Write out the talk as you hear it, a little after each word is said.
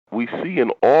we see in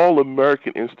all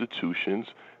American institutions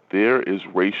there is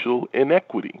racial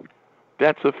inequity.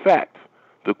 That's a fact.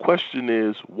 The question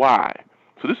is why?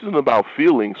 So this isn't about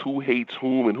feelings, who hates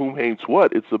whom and whom hates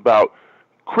what. It's about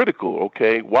critical,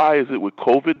 okay? Why is it with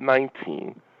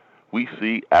COVID-19 we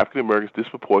see African Americans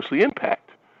disproportionately impact?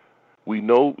 We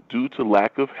know due to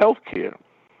lack of health care.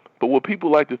 But what people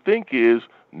like to think is,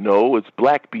 no, it's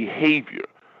black behavior.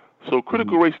 So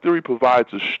critical race theory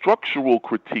provides a structural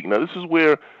critique. Now, this is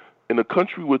where, in a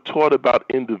country we're taught about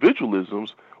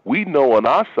individualisms, we know on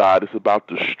our side it's about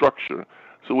the structure.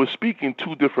 So we're speaking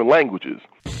two different languages.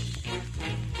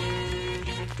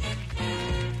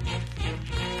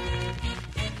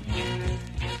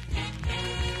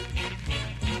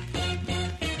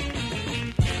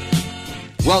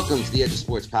 Welcome to the Edge of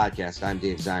Sports podcast. I'm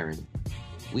Dave Zirin.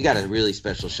 We got a really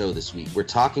special show this week. We're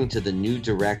talking to the new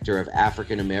director of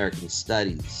African American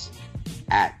Studies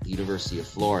at the University of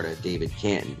Florida, David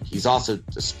Canton. He's also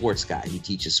a sports guy. He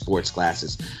teaches sports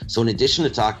classes. So in addition to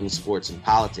talking sports and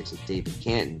politics with David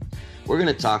Canton, we're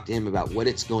going to talk to him about what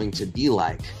it's going to be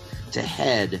like to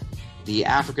head the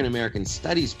African American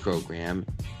Studies program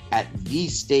at the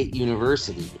state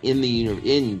university in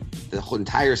the whole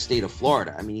entire state of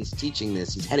Florida. I mean, he's teaching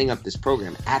this, he's heading up this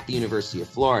program at the University of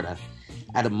Florida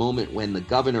at a moment when the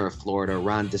governor of Florida,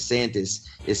 Ron DeSantis,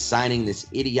 is signing this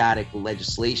idiotic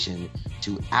legislation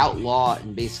to outlaw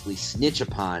and basically snitch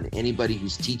upon anybody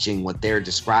who's teaching what they're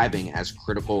describing as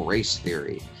critical race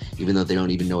theory, even though they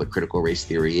don't even know what critical race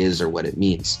theory is or what it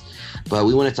means. But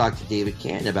we want to talk to David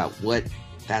Canton about what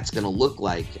that's going to look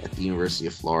like at the University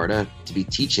of Florida to be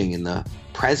teaching in the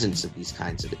presence of these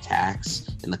kinds of attacks,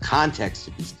 in the context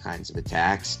of these kinds of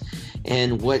attacks,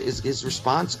 and what is his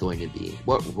response going to be?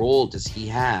 What role does he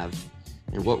have,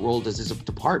 and what role does his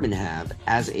department have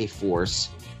as a force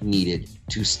needed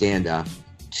to stand up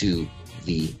to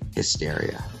the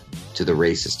hysteria, to the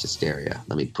racist hysteria?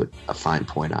 Let me put a fine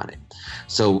point on it.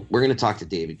 So we're going to talk to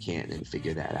David Canton and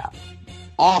figure that out.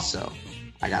 Also,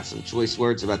 I got some choice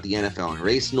words about the NFL and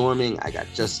race norming. I got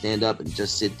Just Stand Up and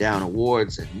Just Sit Down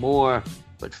awards and more.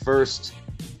 But first,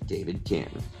 David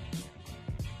Canton.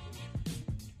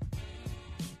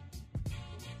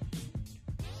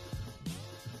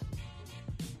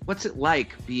 What's it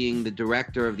like being the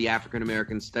director of the African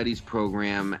American Studies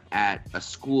program at a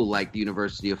school like the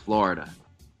University of Florida?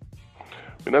 I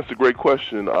mean, that's a great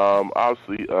question.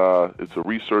 Obviously, it's a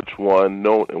research one,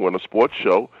 known, and we're on a sports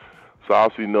show. So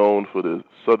obviously known for the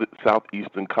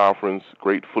Southeastern Conference,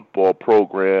 great football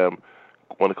program,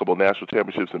 won a couple of national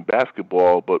championships in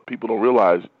basketball, but people don't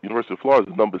realize University of Florida is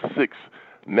the number 6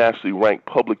 nationally ranked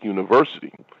public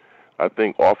university. I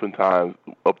think oftentimes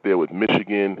up there with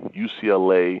Michigan,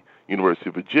 UCLA, University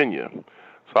of Virginia.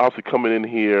 So obviously coming in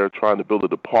here, trying to build a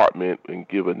department and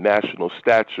give a national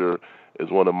stature is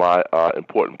one of my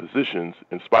important positions,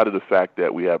 in spite of the fact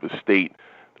that we have a state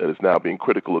that is now being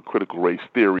critical of critical race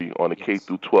theory on a K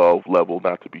through 12 level,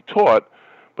 not to be taught,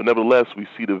 but nevertheless we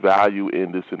see the value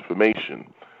in this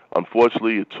information.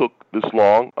 Unfortunately, it took this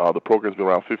long. The program's been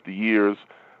around 50 years.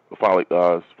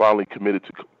 We're finally committed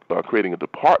to creating a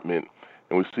department,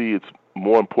 and we see it's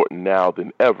more important now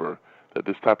than ever that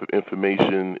this type of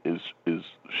information is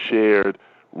shared,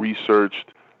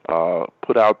 researched,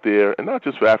 put out there, and not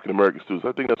just for African American students.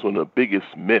 I think that's one of the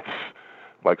biggest myths.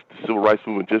 Like the civil rights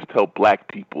movement just helped black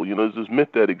people. You know, there's this myth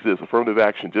that exists, affirmative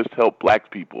action just helped black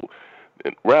people,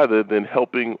 and rather than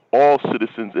helping all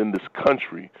citizens in this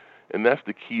country. And that's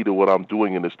the key to what I'm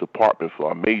doing in this department for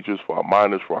our majors, for our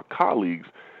minors, for our colleagues,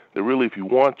 that really if you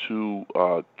want to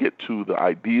get to the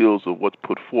ideals of what's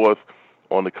put forth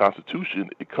on the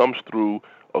Constitution, it comes through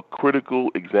a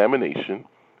critical examination,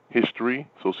 history,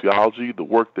 sociology, the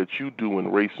work that you do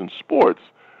in race and sports,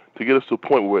 to get us to a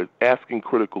point where we're asking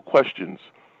critical questions.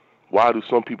 Why do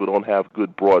some people don't have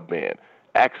good broadband,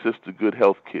 access to good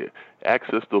health care,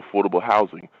 access to affordable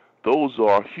housing? Those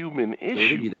are human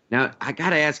issues. Now, I got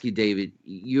to ask you, David,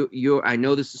 I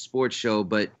know this is a sports show,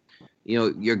 but you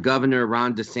know, your governor,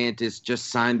 Ron DeSantis, just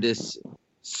signed this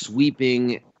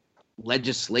sweeping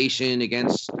legislation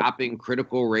against stopping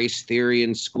critical race theory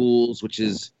in schools, which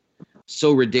is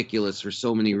so ridiculous for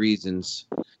so many reasons.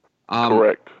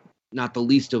 Correct. Not the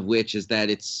least of which is that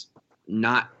it's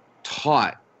not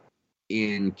taught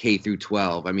in K through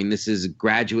 12. I mean, this is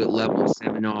graduate level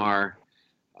seminar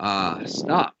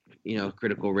stuff, you know,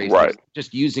 critical race. Right.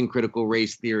 Just using critical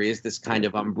race theory as this kind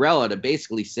of umbrella to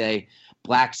basically say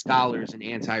black scholars and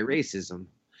anti-racism.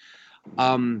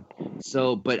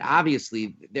 But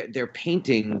obviously they're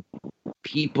painting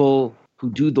people who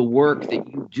do the work that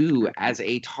you do as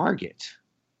a target.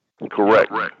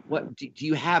 Correct. What do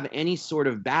you have any sort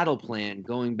of battle plan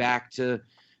going back to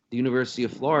the University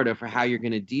of Florida for how you're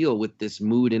going to deal with this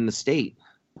mood in the state.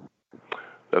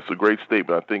 That's a great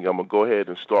statement. I think I'm going to go ahead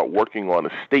and start working on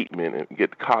a statement and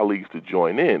get colleagues to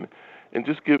join in and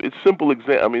just give it simple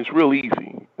example. I mean, it's real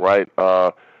easy, right?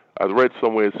 I read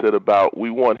somewhere it said about we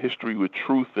want history with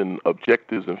truth and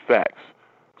objectives and facts.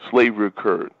 Slavery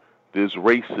occurred. There's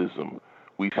racism.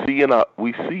 We see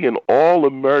in all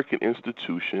American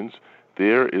institutions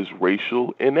there is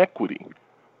racial inequity.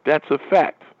 That's a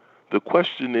fact. The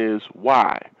question is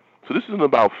why? So this isn't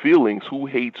about feelings, who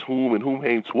hates whom and whom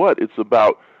hates what. It's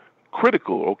about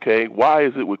critical, okay? Why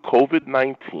is it with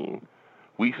COVID-19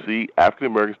 we see African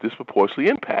Americans disproportionately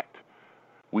impact?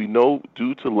 We know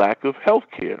due to lack of health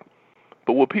care.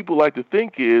 But what people like to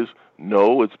think is,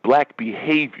 no, it's black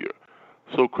behavior.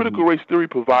 So critical race theory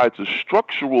provides a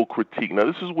structural critique. Now,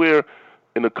 this is where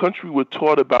in a country we're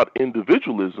taught about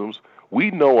individualisms,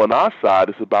 we know on our side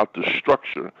it's about the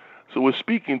structure. So we're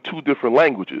speaking two different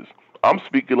languages. I'm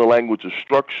speaking a language of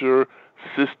structure,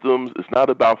 systems. It's not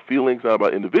about feelings, not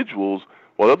about individuals,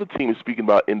 while the other team is speaking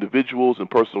about individuals and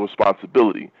personal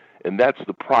responsibility. And that's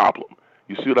the problem.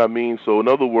 You see what I mean? So in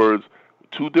other words,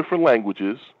 two different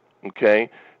languages, okay,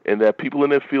 and that people in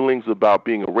their feelings about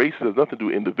being a racist has nothing to do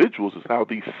with individuals. It's how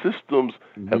these systems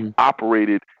have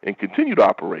operated and continue to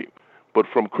operate. But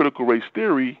from critical race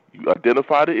theory, you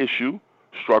identify the issue,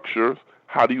 structure,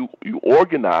 how do you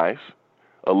organize,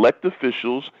 elect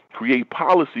officials, create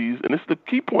policies, and this is the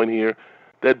key point here,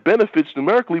 that benefits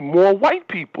numerically more white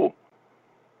people.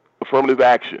 Affirmative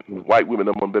action, white women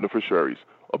among beneficiaries.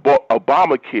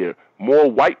 Obamacare, more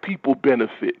white people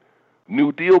benefit.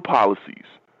 New Deal policies.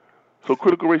 So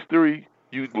critical race theory,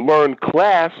 you learn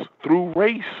class through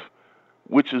race,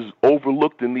 which is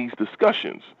overlooked in these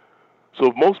discussions. So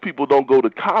if most people don't go to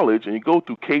college and you go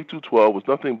through K-12 with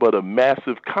nothing but a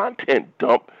massive content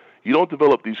dump, you don't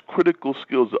develop these critical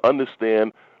skills to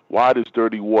understand why there's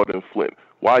dirty water in Flint,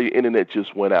 why your internet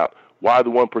just went out, why the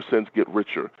 1% get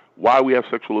richer, why we have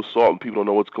sexual assault and people don't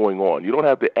know what's going on. You don't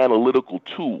have the analytical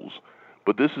tools.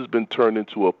 But this has been turned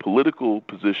into a political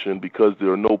position because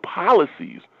there are no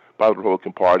policies by the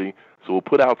Republican Party. So we'll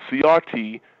put out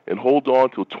CRT and hold on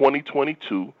till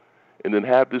 2022 and then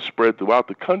have this spread throughout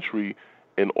the country,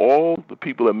 and all the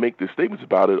people that make their statements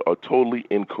about it are totally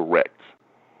incorrect.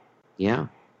 Yeah.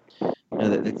 No,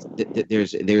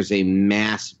 there's a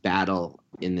mass battle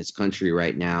in this country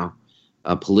right now,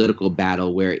 a political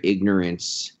battle where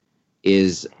ignorance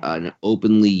is an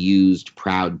openly used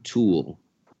proud tool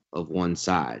of one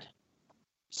side.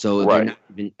 So right. Not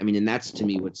even, I mean, and that's to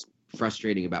me what's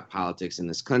frustrating about politics in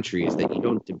this country is that you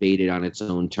don't debate it on its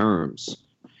own terms.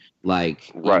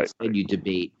 Like instead you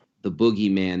debate the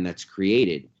boogeyman that's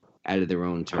created out of their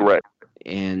own terms. Correct.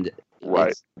 And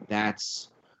that's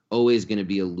always going to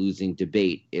be a losing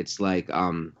debate. It's like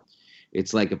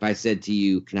if I said to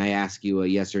you, can I ask you a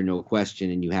yes or no question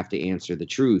and you have to answer the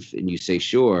truth, and you say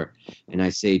sure, and I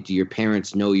say, do your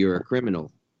parents know you're a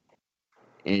criminal?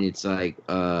 And it's like,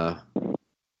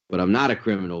 but I'm not a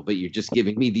criminal, but you're just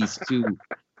giving me these two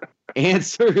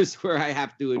answers where I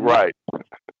have to admit. Right.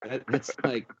 That's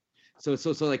like, so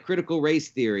like critical race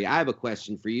theory. I have a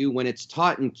question for you. When it's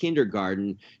taught in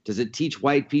kindergarten, does it teach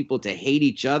white people to hate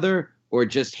each other or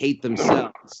just hate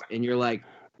themselves? And you're like,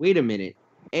 wait a minute.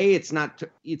 It's not.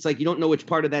 It's like you don't know which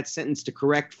part of that sentence to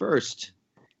correct first.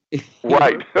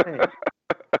 Right.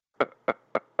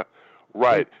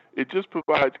 Right. It just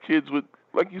provides kids with,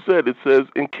 like you said, it says,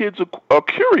 and kids are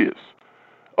curious.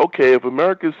 Okay, if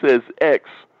America says X,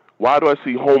 why do I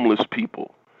see homeless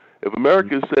people? If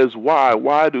America says Y,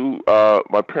 why do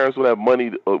my parents don't have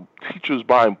money, teachers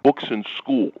buying books in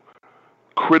school?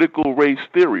 Critical race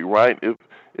theory, right?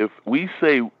 If we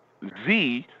say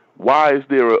Z, why is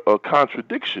there a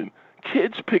contradiction?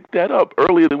 Kids pick that up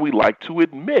earlier than we like to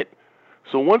admit.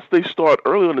 So once they start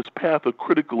early on this path of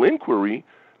critical inquiry,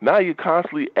 now you're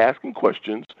constantly asking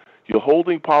questions. You're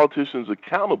holding politicians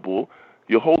accountable.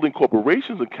 You're holding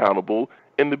corporations accountable.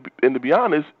 And to be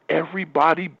honest,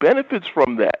 everybody benefits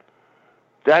from that.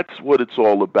 That's what it's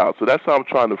all about. So that's how I'm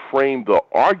trying to frame the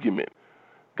argument,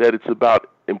 that it's about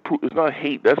it's not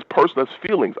hate. That's personal. That's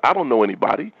feelings. I don't know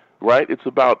anybody, right? It's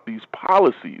about these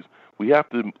policies. We have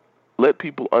to let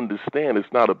people understand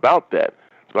it's not about that.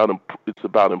 It's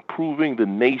about improving the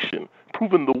nation,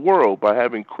 improving the world by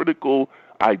having critical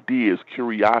ideas,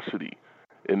 curiosity.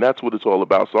 And that's what it's all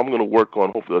about. So I'm going to work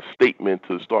on, hopefully, a statement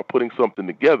to start putting something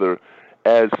together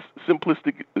as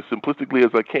simplistically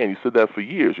as I can. You said that for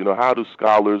years. You know, how do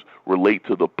scholars relate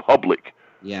to the public?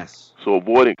 Yes. So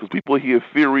avoiding, because people hear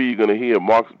theory, you're going to hear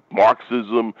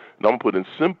Marxism, and I'm going to put in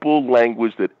simple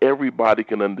language that everybody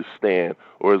can understand.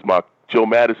 Or as my Joe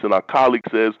Madison, our colleague,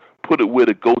 says, put it where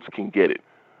the goats can get it.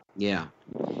 Yeah.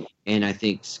 And I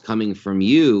think coming from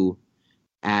you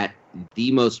at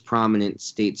the most prominent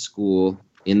state school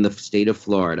in the state of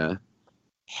Florida,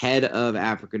 head of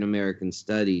African American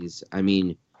studies, I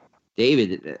mean,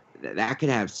 David, that could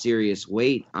have serious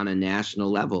weight on a national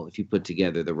level if you put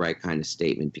together the right kind of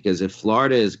statement. Because if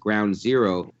Florida is ground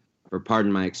zero, or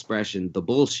pardon my expression, the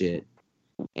bullshit,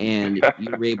 and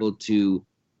you're able to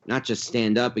not just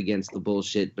stand up against the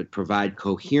bullshit, but provide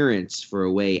coherence for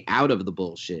a way out of the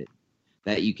bullshit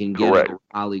that you can get other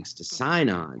colleagues to sign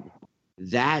on,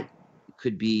 that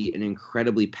could be an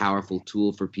incredibly powerful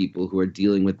tool for people who are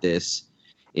dealing with this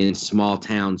in small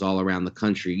towns all around the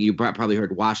country. You probably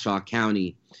heard Washoe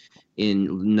County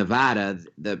in Nevada.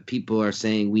 The people are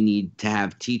saying we need to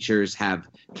have teachers have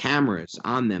cameras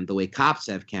on them the way cops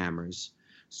have cameras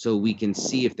so we can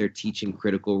see if they're teaching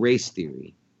critical race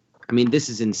theory. I mean, this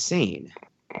is insane.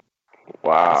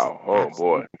 Wow. Oh,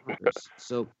 boy.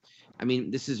 So, I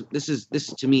mean, this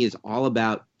to me is all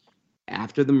about,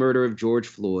 after the murder of George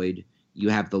Floyd, you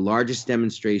have the largest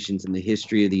demonstrations in the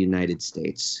history of the United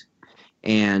States.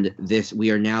 And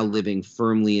we are now living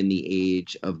firmly in the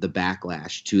age of the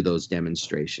backlash to those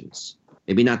demonstrations.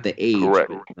 Maybe not the age,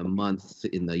 Correct. but the month,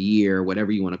 in the year,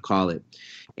 whatever you want to call it.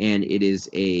 And it is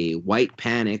a white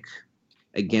panic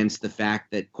against the fact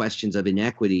that questions of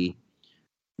inequity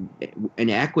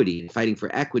and equity, fighting for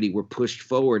equity, were pushed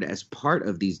forward as part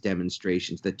of these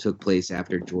demonstrations that took place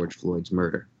after George Floyd's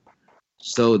murder.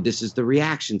 So this is the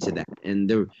reaction to that. And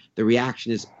the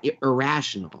reaction is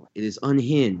irrational. It is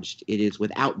unhinged. It is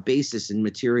without basis in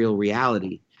material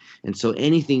reality. And so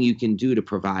anything you can do to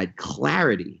provide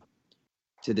clarity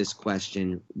to this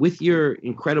question with your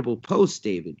incredible post,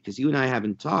 David, because you and I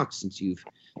haven't talked since you've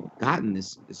gotten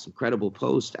this incredible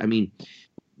post. I mean,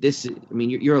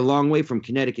 you're a long way from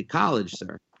Connecticut College,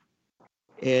 sir.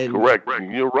 And correct.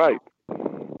 You're right.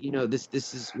 You know, this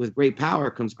is, with great power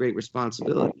comes great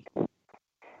responsibility.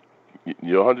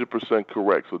 You're 100%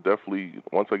 correct. So definitely,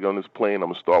 once I get on this plane, I'm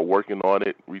gonna start working on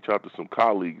it. Reach out to some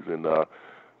colleagues, and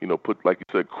put, like you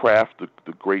said, craft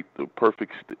the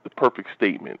perfect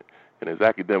statement. And as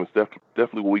academics,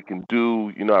 definitely what we can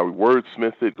do. You know, I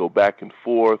wordsmith it, go back and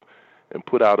forth, and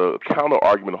put out a counter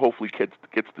argument. Hopefully,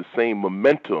 gets the same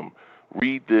momentum.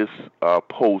 Read this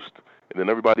post, and then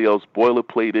everybody else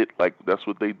boilerplate it. Like that's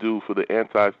what they do for the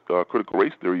anti-critical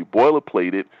race theory.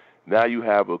 Boilerplate it. Now you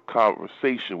have a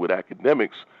conversation with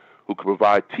academics who can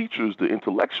provide teachers the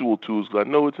intellectual tools. Because I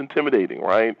know it's intimidating,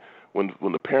 right? When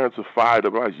the parents are fired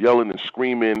up, everybody's yelling and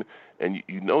screaming, and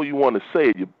you know you want to say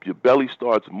it, your belly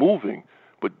starts moving,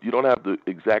 but you don't have the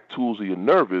exact tools, or you're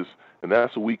nervous, and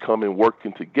that's where we come in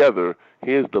working together.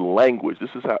 Here's the language.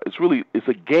 This is how it's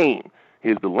a game.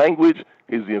 Here's the language.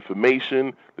 Here's the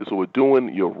information. This is what we're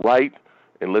doing. You're right,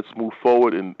 and let's move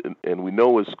forward. And we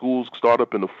know as schools start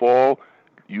up in the fall,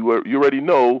 you already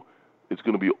know it's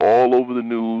going to be all over the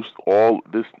news all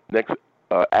this next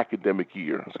academic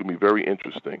year. It's going to be very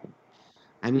interesting.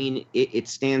 I mean, it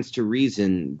stands to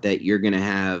reason that you're going to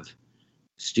have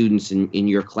students in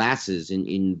your classes,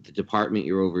 in the department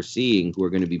you're overseeing, who are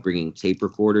going to be bringing tape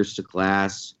recorders to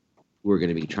class, who are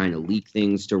going to be trying to leak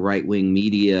things to right-wing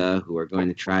media, who are going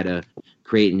to try to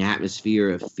create an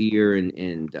atmosphere of fear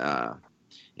and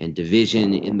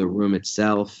division in the room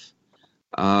itself.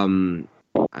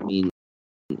 I mean,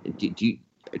 do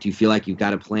you feel like you've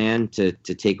got a plan to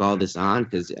take all this on?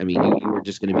 Because, I mean, you were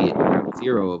just going to be at ground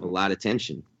zero of a lot of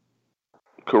tension.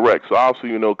 Correct. So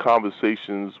obviously,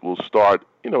 conversations will start,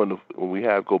 when we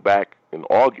go back in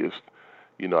August,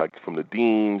 like from the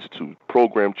deans to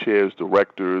program chairs,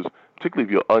 directors, particularly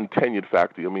if you're untenured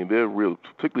faculty. I mean, they're real,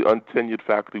 particularly untenured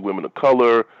faculty, women of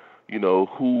color,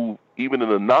 who even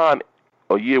in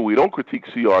a year we don't critique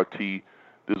CRT,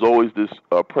 there's always this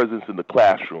presence in the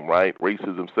classroom, right?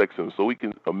 Racism, sexism. So we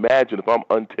can imagine if I'm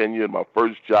untenured, my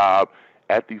first job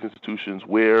at these institutions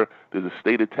where there's a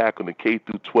state attack on the K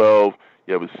through 12,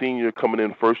 you have a senior coming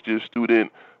in, first-year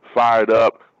student, fired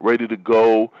up, ready to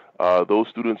go. Those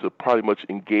students are probably much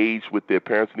engaged with their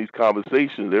parents in these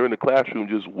conversations. They're in the classroom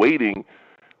just waiting,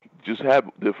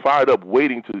 they're fired up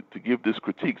waiting to give this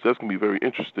critique. So that's going to be very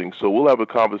interesting. So we'll have a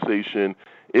conversation.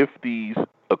 If these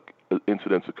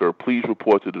incidents occur, please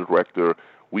report to the director.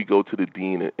 We go to the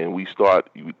dean and we fight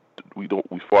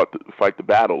the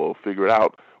battle or figure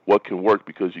out what can work,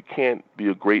 because you can't be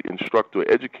a great instructor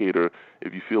or educator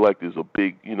if you feel like there's a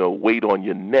big, weight on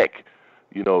your neck,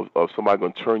 of somebody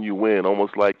going to turn you in,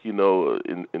 almost like,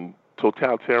 in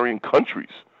totalitarian countries,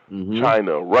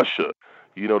 China, Russia,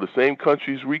 the same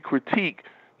countries we critique,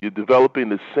 you're developing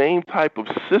the same type of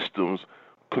systems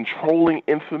controlling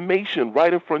information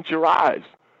right in front of your eyes.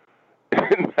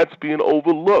 and that's being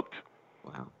overlooked.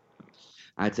 Wow.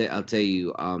 I'll tell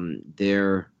you,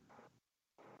 the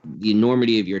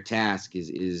enormity of your task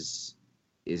is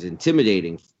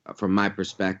intimidating from my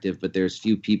perspective, but there's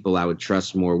few people I would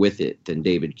trust more with it than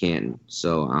David Canton.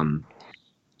 So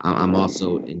I'm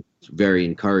also very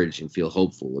encouraged and feel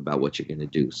hopeful about what you're going to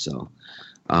do. So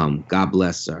God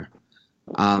bless, sir.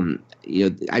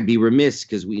 I'd be remiss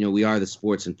because we are the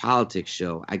sports and politics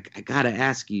show. I got to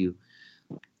ask you,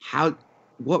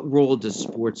 what role does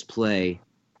sports play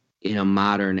in a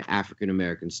modern African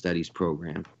American studies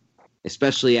program,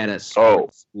 especially at a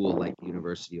sports school like the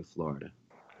University of Florida?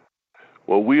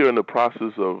 Well, we are in the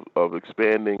process of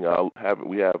expanding.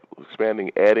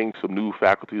 Adding some new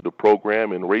faculty to the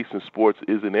program, and race and sports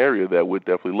is an area that we're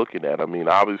definitely looking at. I mean,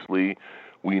 obviously,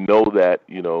 we know that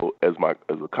as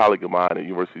a colleague of mine at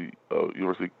University of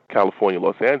California,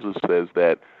 Los Angeles says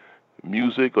that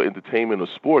music or entertainment or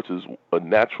sports is a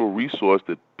natural resource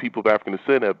that people of African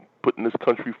descent have put in this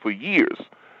country for years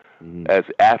as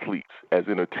athletes, as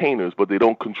entertainers, but they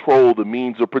don't control the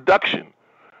means of production.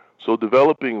 So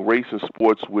developing race and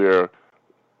sports where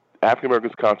African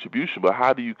Americans' contribution, but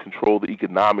how do you control the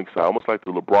economic side? Almost like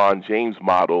the LeBron James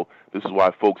model. This is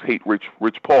why folks hate Rich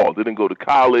Paul. They didn't go to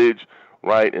college,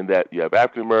 right? And that you have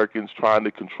African Americans trying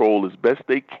to control as best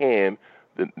they can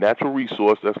the natural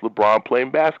resource, that's LeBron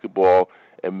playing basketball,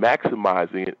 and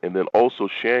maximizing it, and then also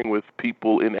sharing with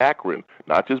people in Akron,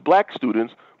 not just black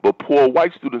students, but poor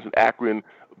white students in Akron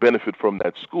benefit from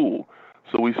that school.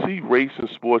 So we see race in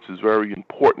sports is very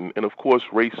important, and of course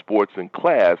race, sports, and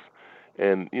class.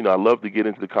 And I love to get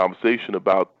into the conversation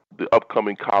about the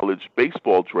upcoming college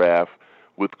baseball draft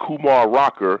with Kumar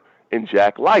Rocker and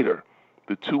Jack Leiter,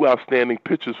 the two outstanding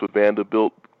pitchers for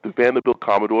the Vanderbilt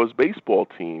Commodores baseball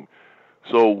team.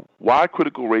 So why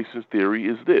critical racist theory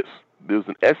is this? There's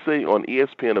an essay on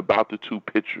ESPN about the two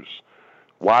pitchers.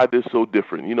 Why they're so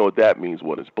different. You know what that means.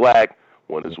 One is black,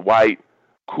 one is white.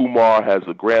 Kumar has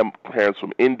a grandparents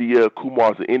from India.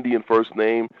 Kumar's an Indian first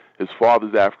name. His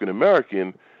father's African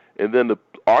American. And then the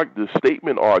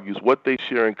statement argues what they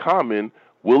share in common: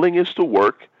 willingness to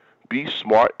work, be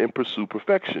smart, and pursue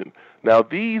perfection. Now,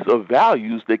 these are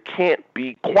values that can't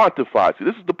be quantified. See,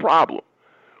 this is the problem.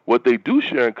 What they do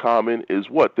share in common is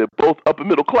what? They're both upper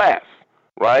middle class,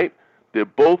 right? Their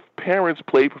both parents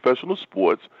played professional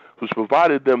sports, which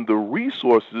provided them the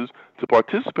resources to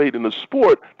participate in a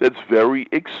sport that's very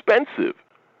expensive.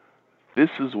 This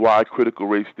is why critical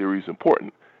race theory is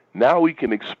important. Now we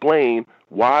can explain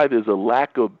why there's a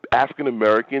lack of African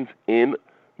Americans in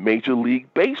Major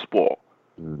League Baseball.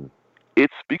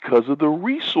 It's because of the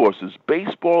resources.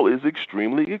 Baseball is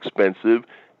extremely expensive,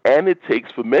 and it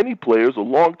takes for many players a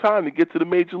long time to get to the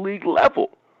major league level.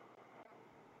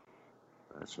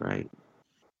 That's right.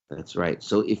 That's right.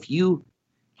 So if you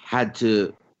had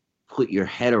to put your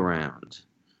head around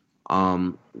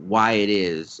why it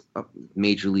is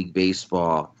Major League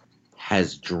Baseball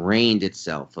has drained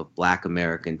itself of Black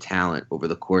American talent over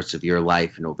the course of your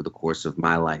life and over the course of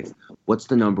my life, what's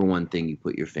the number one thing you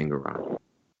put your finger on?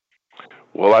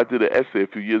 Well, I did an essay a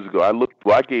few years ago.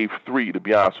 I gave three, to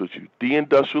be honest with you.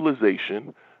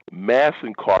 Deindustrialization, mass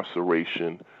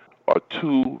incarceration are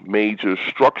two major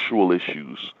structural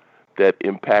issues that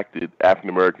impacted African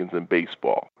Americans in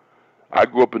baseball. I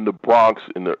grew up in the Bronx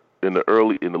in the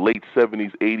late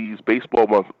 70s, 80s. Baseball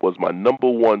was my number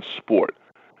one sport.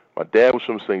 My dad was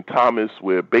from St. Thomas,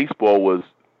 where baseball was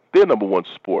their number one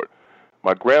sport.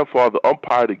 My grandfather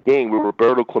umpired a game with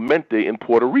Roberto Clemente in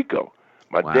Puerto Rico.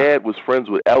 My dad was friends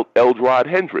with Eldrod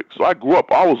Hendricks. So I grew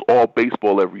up, I was all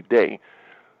baseball every day.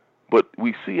 But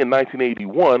we see in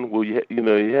 1981, well,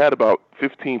 you had about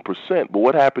 15%. But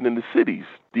what happened in the cities?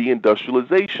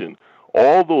 Deindustrialization.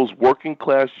 All those working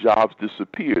class jobs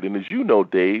disappeared. And as you know,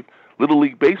 Dave, Little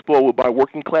League Baseball was by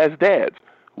working class dads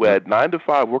who had 9 to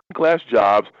 5 working class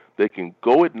jobs. They can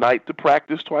go at night to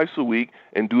practice twice a week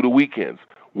and do the weekends.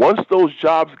 Once those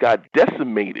jobs got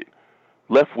decimated,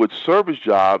 left with service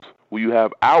jobs where you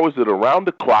have hours that are around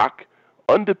the clock,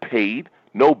 underpaid,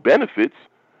 no benefits,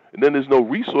 and then there's no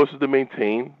resources to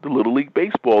maintain the Little League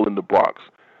Baseball in the Bronx.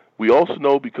 We also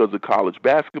know, because of college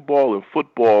basketball and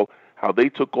football, how they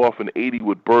took off in '80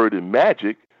 with Bird and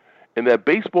Magic, and that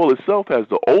baseball itself has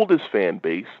the oldest fan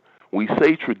base. We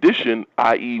say tradition,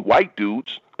 i.e. white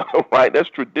dudes, right? That's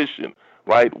tradition,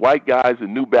 right? White guys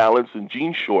in New Balance and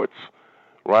jean shorts,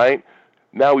 right?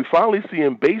 Now we finally see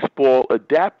in baseball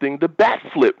adapting the bat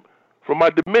flip from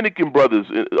my Dominican brothers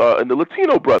and the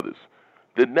Latino brothers.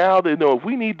 That now they know if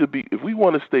we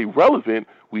want to stay relevant,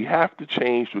 we have to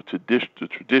change the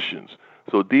traditions.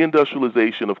 So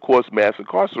deindustrialization, of course, mass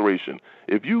incarceration.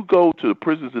 If you go to the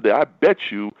prisons today, I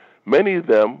bet you Many of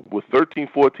them were 13,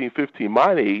 14, 15,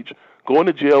 my age, going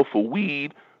to jail for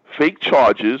weed, fake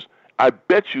charges. I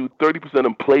bet you 30% of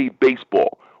them played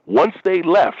baseball. Once they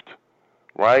left,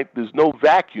 right, there's no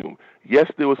vacuum.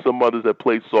 Yes, there were some others that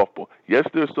played softball. Yes,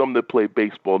 there's some that played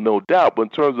baseball, no doubt. But in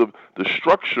terms of the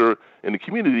structure in the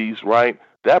communities, right,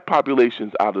 that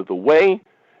population's out of the way.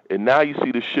 And now you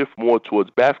see the shift more towards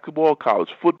basketball, college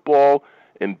football,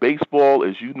 and baseball,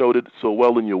 as you noted so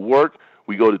well in your work.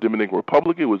 We go to Dominican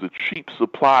Republic. It was a cheap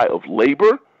supply of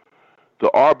labor. The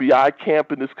RBI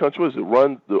camp in this country, as it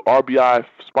runs, the RBI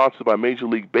sponsored by Major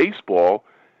League Baseball,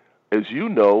 as you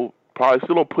know, probably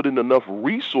still don't put in enough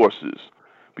resources,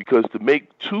 because to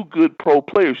make 2 good pro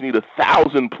players, you need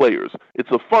 1,000 players.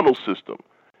 It's a funnel system.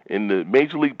 And the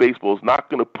Major League Baseball is not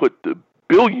going to put the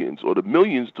billions or the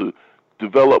millions to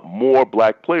develop more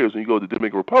black players when you go to the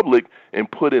Dominican Republic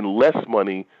and put in less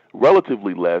money,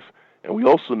 relatively less. And we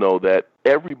also know that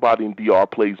everybody in DR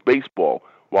plays baseball,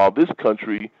 while this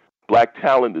country, black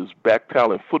talent is black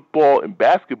talent football and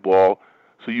basketball,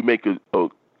 so you make a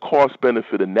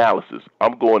cost-benefit analysis.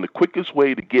 I'm going the quickest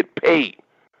way to get paid.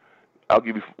 I'll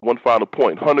give you one final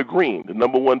point. Hunter Green, the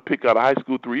number 1 pick out of high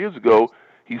school 3 years ago,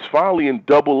 he's finally in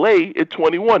AA at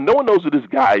 21. No one knows who this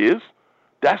guy is.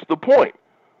 That's the point.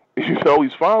 You know,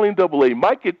 he's finally in AA.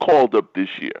 Might get called up this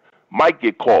year. Might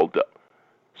get called up.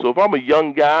 So if I'm a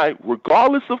young guy,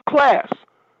 regardless of class,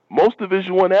 most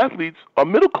Division I athletes are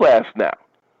middle class now.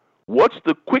 What's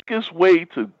the quickest way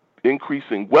to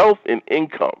increasing wealth and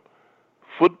income?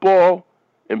 Football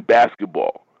and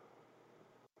basketball.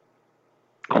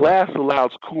 Class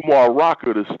allows Kumar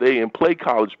Rocker to stay and play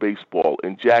college baseball,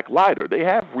 and Jack Leiter. They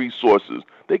have resources.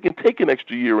 They can take an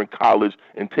extra year in college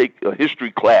and take a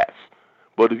history class.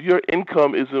 But if your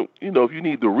income isn't, you know, if you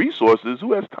need the resources,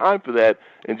 who has time for that?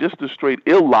 And just the straight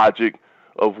illogic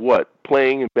of what?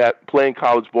 Playing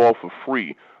college ball for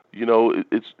free. You know,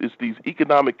 it's these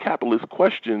economic capitalist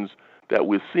questions that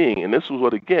we're seeing. And this is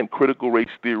what, again, critical race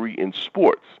theory in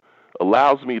sports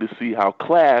allows me to see how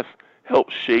class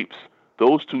helps shapes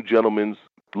those 2 gentlemen's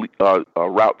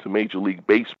route to Major League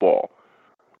Baseball,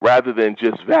 rather than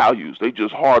just values. They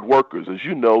just hard workers. As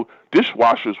you know,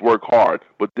 dishwashers work hard,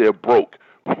 but they're broke.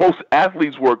 Most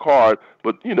athletes work hard,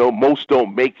 but, you know, most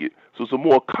don't make it. So it's a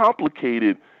more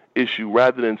complicated issue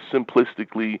rather than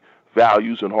simplistically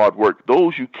values and hard work.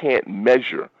 Those you can't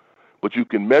measure, but you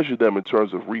can measure them in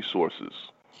terms of resources.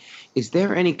 Is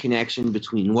there any connection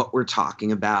between what we're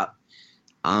talking about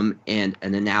and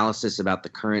an analysis about the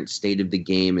current state of the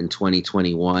game in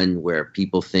 2021, where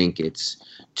people think it's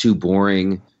too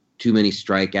boring, too many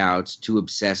strikeouts, too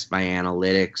obsessed by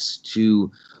analytics,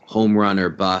 too home run or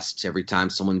bust every time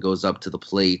someone goes up to the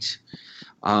plate?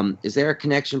 Is there a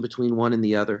connection between one and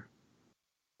the other?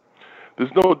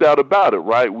 There's no doubt about it,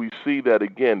 right? We see that,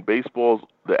 again,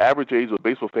 the average age of a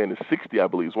baseball fan is 60, I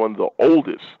believe, is one of the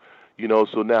oldest. You know,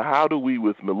 so now how do we,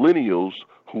 with millennials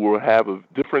who will have a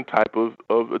different type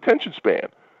of attention span,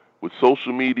 with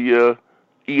social media,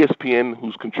 ESPN,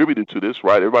 who's contributed to this,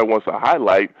 right? Everybody wants a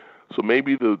highlight. So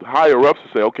maybe the higher-ups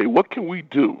say, okay, what can we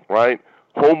do, right?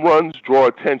 Home runs draw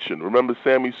attention. Remember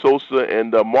Sammy Sosa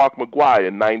and Mark McGwire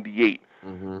in 98.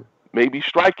 Mm-hmm. Maybe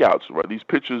strikeouts, right? These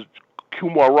pitchers,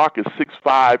 Kumar Rock is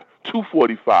 6'5",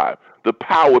 245. The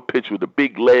power pitcher, the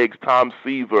big legs, Tom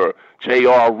Seaver,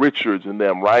 J.R. Richards and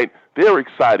them, right? They're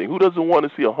exciting. Who doesn't want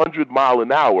to see 100 mile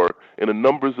an hour in a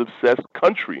numbers-obsessed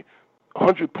country?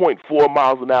 100.4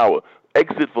 miles an hour,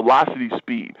 exit velocity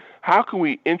speed. How can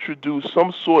we introduce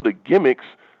some sort of gimmicks?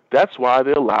 That's why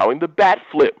they're allowing the bat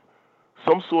flip.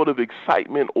 Some sort of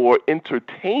excitement or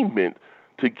entertainment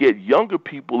to get younger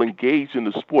people engaged in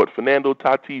the sport. Fernando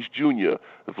Tatis Jr.,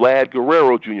 Vlad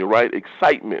Guerrero Jr., right?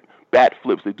 Excitement, bat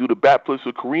flips. They do the bat flips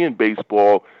for Korean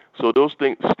baseball. So those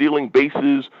things, stealing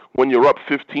bases when you're up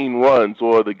 15 runs,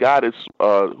 or the guy that's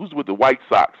who's with the White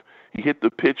Sox, he hit the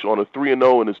pitch on a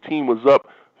 3-0 and his team was up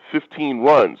 15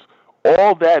 runs.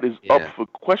 All that is up for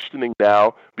questioning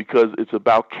now because it's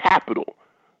about capital.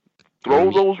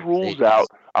 Throw those rules out.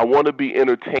 I want to be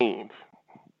entertained.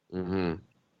 Mm-hmm.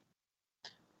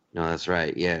 No, that's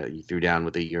right. Yeah, you threw down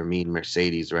with your mean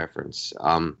Mercedes reference.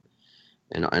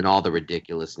 And all the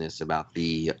ridiculousness about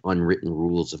the unwritten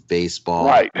rules of baseball.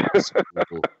 Right.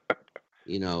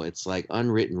 You know, it's like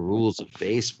unwritten rules of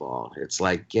baseball. It's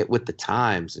like get with the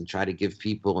times and try to give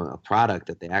people a product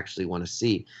that they actually want to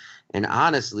see. And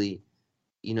honestly,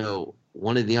 you know,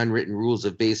 one of the unwritten rules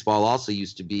of baseball also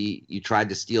used to be you tried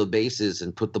to steal bases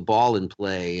and put the ball in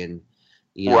play and,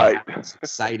 you know, right.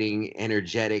 exciting,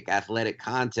 energetic, athletic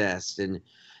contest. And,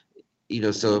 you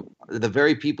know, so the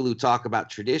very people who talk about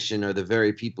tradition are the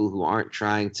very people who aren't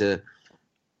trying to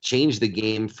change the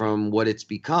game from what it's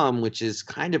become, which is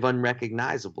kind of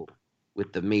unrecognizable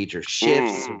with the major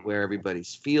shifts of where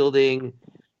everybody's fielding.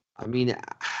 I mean,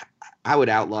 I would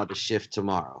outlaw the shift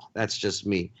tomorrow. That's just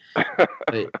me.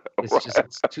 But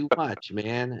it's too much,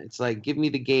 man. It's like, give me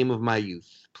the game of my youth,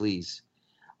 please.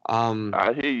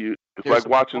 I hear you. It's like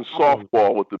watching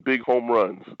softball with the big home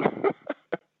runs.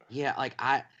 Yeah, like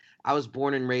I was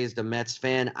born and raised a Mets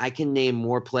fan. I can name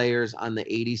more players on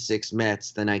the 86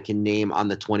 Mets than I can name on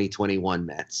the 2021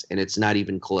 Mets, and it's not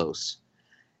even close.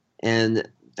 And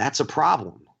that's a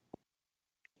problem.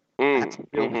 That's a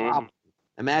real problem.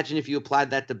 Imagine if you applied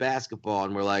that to basketball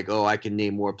and we're like, oh, I can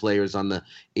name more players on the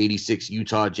 86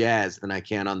 Utah Jazz than I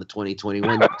can on the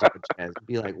 2021 Utah Jazz. I'd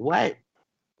be like, what?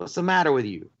 What's the matter with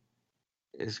you?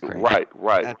 It's crazy. Right.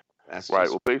 That's right.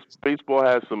 Well, baseball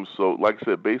has some. So, like I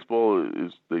said, baseball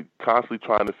is they constantly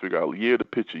trying to figure out year to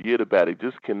pitcher, year to bat. They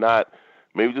just cannot.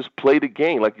 Maybe just play the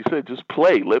game, like you said. Just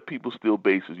play. Let people steal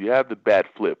bases. You have the bat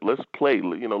flip. Let's play.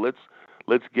 You know,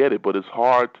 let's get it. But it's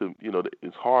hard to. You know,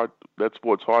 it's hard. That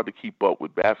sport's hard to keep up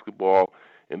with basketball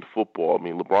and football. I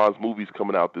mean, LeBron's movie's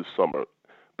coming out this summer.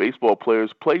 Baseball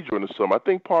players play during the summer. I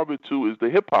think part of it too is the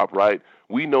hip hop. Right?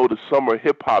 We know the summer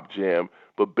hip hop jam.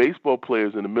 But baseball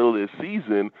players in the middle of their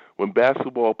season, when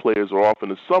basketball players are off in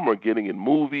the summer, getting in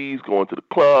movies, going to the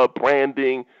club,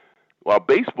 branding, while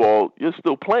baseball, you're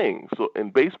still playing. So,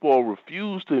 and baseball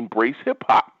refused to embrace hip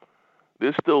hop.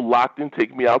 They're still locked in.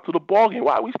 Take me out to the ball game.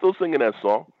 Why are we still singing that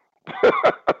song?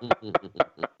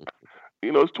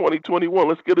 You know, it's 2021.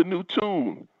 Let's get a new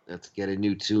tune. Let's get a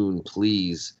new tune,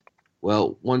 please.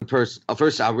 Well, one person.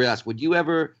 First, I'll ask: would you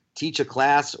ever teach a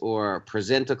class or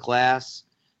present a class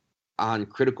on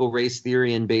critical race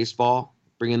theory in baseball,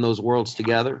 bringing those worlds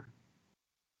together?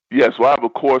 Yes, well, I have a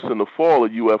course in the fall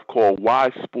at UF called Why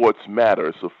Sports Matter.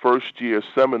 It's a first-year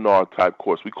seminar-type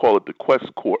course. We call it the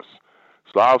Quest course.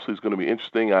 So obviously it's going to be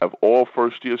interesting. I have all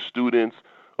first-year students.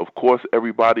 Of course,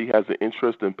 everybody has an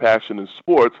interest and passion in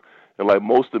sports. And like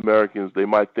most Americans, they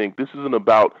might think this isn't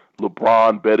about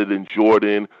LeBron better than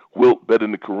Jordan, Wilt better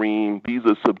than Kareem. These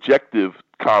are subjective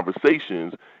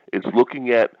conversations. It's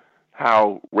looking at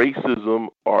how racism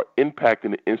are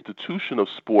impacting the institution of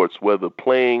sports, whether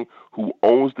playing, who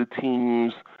owns the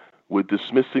teams. We're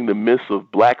dismissing the myths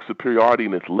of black superiority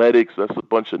in athletics. That's a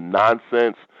bunch of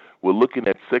nonsense. We're looking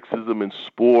at sexism in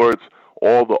sports,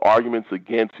 all the arguments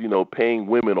against, paying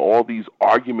women. All these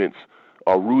arguments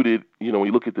are rooted, when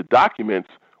you look at the documents,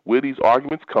 where these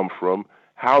arguments come from,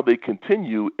 how they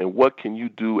continue, and what can you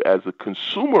do as a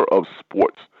consumer of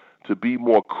sports to be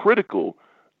more critical.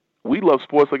 We love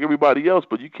sports like everybody else,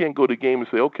 but you can't go to the game and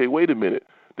say, okay, wait a minute.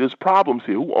 There's problems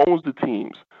here. Who owns the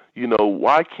teams?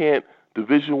 Why can't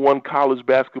Division I college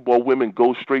basketball women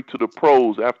go straight to the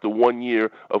pros after 1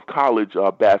 year of college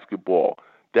basketball?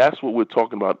 That's what we're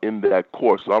talking about in that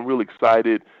course. So I'm really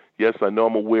excited. Yes, I know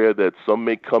I'm aware that some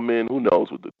may come in, who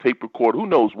knows, with the tape recorder, who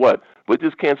knows what, but it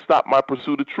just can't stop my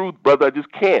pursuit of truth, brother. I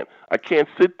just can't. I can't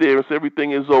sit there and say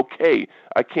everything is okay.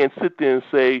 I can't sit there and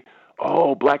say,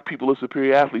 oh, black people are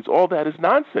superior athletes. All that is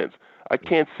nonsense. I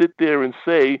can't sit there and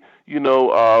say,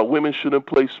 women shouldn't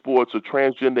play sports or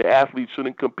transgender athletes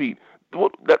shouldn't compete.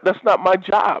 That's not my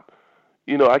job.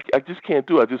 I just can't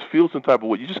do it. I just feel some type of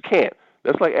way. You just can't.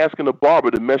 That's like asking a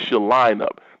barber to mess your line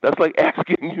up. That's like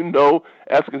asking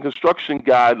a construction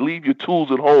guy, leave your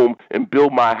tools at home and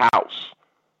build my house.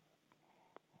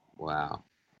 Wow.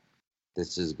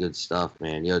 This is good stuff,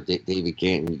 man. David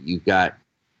Canton, you've got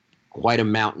quite a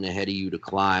mountain ahead of you to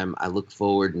climb. I look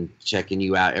forward and checking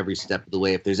you out every step of the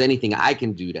way. If there's anything I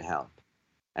can do to help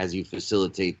as you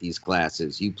facilitate these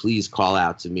classes, you please call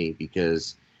out to me,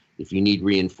 because if you need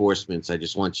reinforcements, I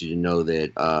just want you to know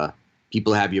that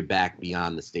people have your back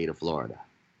beyond the state of Florida.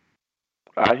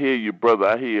 I hear you, brother.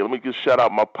 I hear you. Let me just shout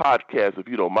out my podcast, if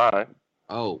you don't mind.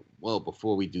 Oh, well,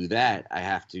 before we do that, I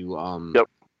have to... Yep.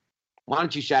 Why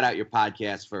don't you shout out your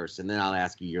podcast first, and then I'll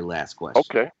ask you your last question.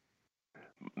 Okay.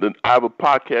 I have a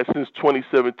podcast since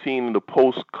 2017 in the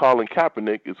post-Colin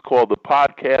Kaepernick. It's called The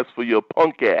Podcast for Your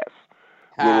Punk Ass.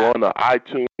 We're on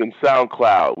iTunes and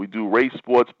SoundCloud. We do race,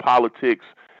 sports, politics,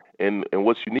 and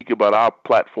what's unique about our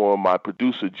platform, my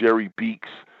producer, Jerry Beeks,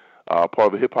 part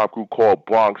of a hip-hop group called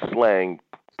Bronx Slang,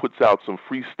 puts out some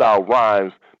freestyle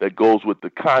rhymes that goes with the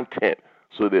content.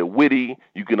 So they're witty,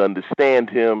 you can understand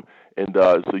him, and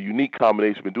it's a unique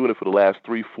combination. Been doing it for the last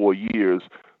 3-4 years.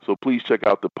 So please check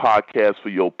out the podcast for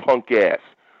your punk ass.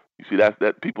 You see,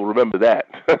 that people remember that.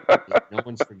 No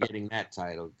one's forgetting that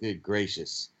title. Good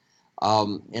gracious.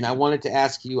 And I wanted to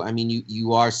ask you, I mean,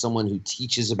 you are someone who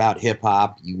teaches about hip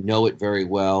hop. You know it very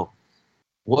well.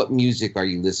 What music are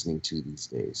you listening to these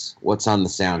days? What's on the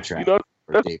soundtrack?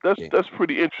 for David King. That's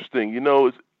pretty interesting.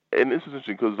 And this is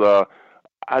interesting because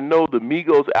I know the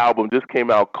Migos album just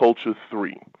came out, Culture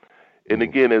 3. And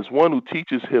again, as one who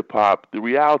teaches hip hop, the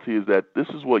reality is that this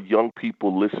is what young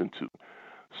people listen to.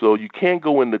 So you can't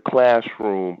go in the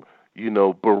classroom,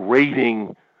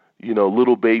 berating,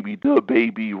 Lil Baby, Da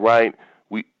Baby, right?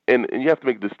 And you have to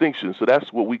make a distinction. So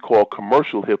that's what we call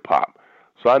commercial hip hop.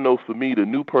 So I know for me, the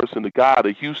new person, the guy out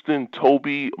of Houston,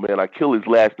 Toby, man, I kill his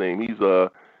last name.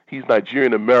 He's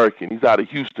Nigerian American. He's out of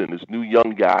Houston. This new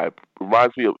young guy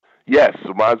reminds me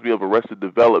of Arrested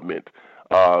Development,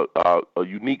 a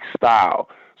unique style.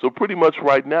 So pretty much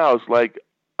right now, it's like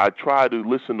I try to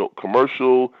listen to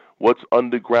commercial, what's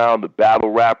underground, the battle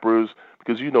rappers,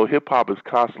 because hip hop is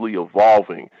constantly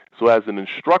evolving. So as an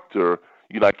instructor,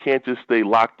 I can't just stay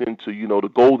locked into the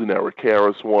golden era,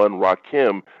 KRS-One,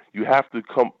 Rakim. You have to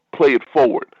play it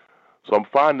forward. So I'm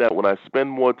finding that when I spend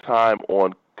more time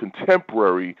on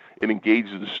contemporary, it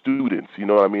engages the students. You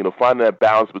know what I mean? I find that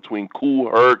balance between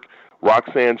Kool Herc,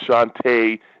 Roxanne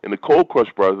Shante, and the Cold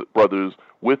Crush brothers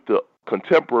with the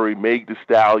contemporary Meg Thee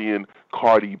Stallion,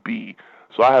 Cardi B.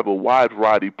 So I have a wide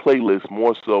variety playlist,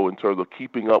 more so in terms of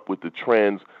keeping up with the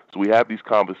trends. So we have these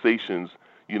conversations,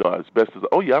 as best as,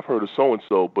 oh yeah, I've heard of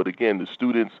so-and-so. But again, the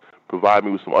students provide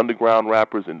me with some underground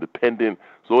rappers, independent.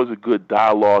 So it's a good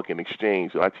dialogue and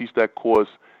exchange. And I teach that course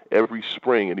every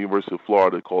spring at the University of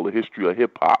Florida called The History of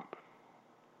Hip Hop.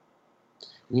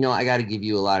 I got to give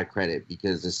you a lot of credit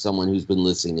because as someone who's been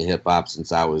listening to hip hop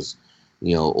since I was,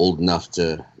 old enough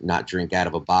to not drink out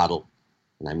of a bottle,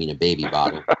 and I mean a baby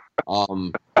bottle.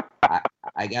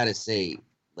 I got to say,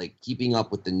 like, keeping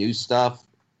up with the new stuff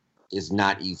is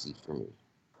not easy for me.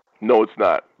 No, it's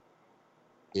not.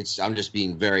 I'm just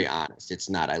being very honest. It's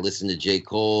not. I listen to J.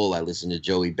 Cole. I listen to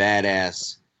Joey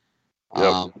Badass.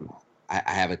 Yep. I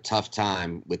have a tough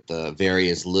time with the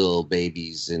various Lil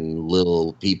Babies and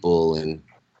Lil people. And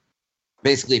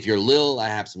basically, if you're Lil, I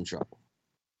have some trouble.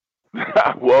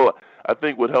 Well, I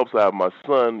think what helps, I have my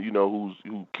son,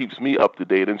 who keeps me up to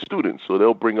date, and students. So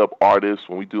they'll bring up artists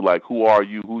when we do like, who are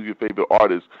you? Who's your favorite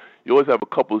artist? You always have a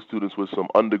couple of students with some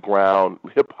underground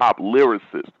hip hop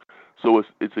lyricists. So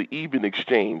it's an even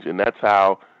exchange, and that's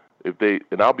how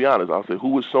and I'll be honest, I'll say,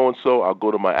 who is so and so? I'll go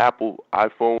to my Apple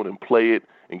iPhone and play it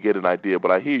and get an idea.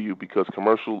 But I hear you because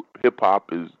commercial hip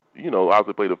hop is, I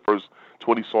also play the first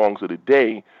 20 songs of the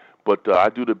day, but I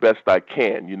do the best I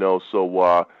can,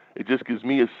 So it just gives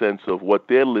me a sense of what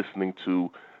they're listening to,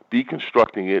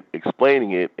 deconstructing it,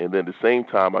 explaining it, and then at the same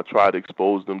time I try to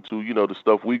expose them to, the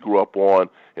stuff we grew up on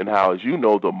and how, as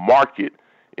the market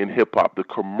in hip-hop, the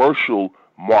commercial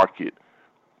market,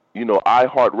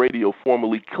 iHeartRadio,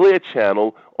 formerly Clear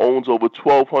Channel, owns over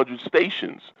 1,200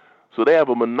 stations. So they have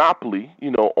a monopoly,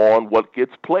 on what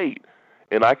gets played.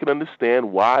 And I can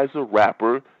understand why, as a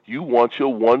rapper, you want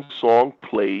your one song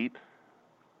played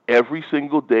every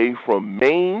single day from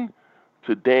Maine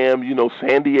to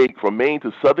San Diego, from Maine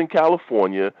to Southern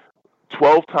California,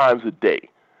 12 times a day.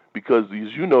 Because,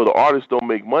 as the artists don't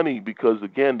make money because,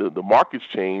 again, the market's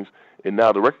changed, and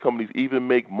now the record companies even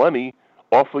make money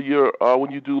off of your when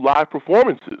you do live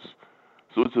performances.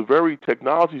 So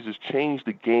technology has changed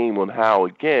the game on how,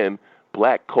 again,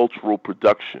 black cultural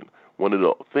production, one of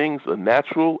the things, a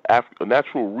natural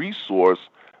resource,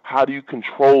 how do you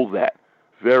control that?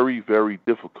 Very, very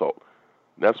difficult.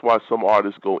 And that's why some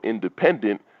artists go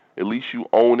independent. At least you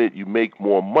own it, you make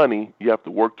more money, you have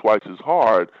to work twice as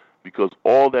hard because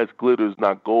all that's glitter is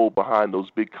not gold behind those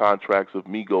big contracts of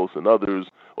Migos and others,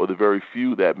 or the very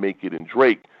few that make it in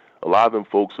Drake. A lot of them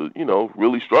folks are,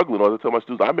 really struggling. I tell my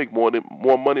students, I make more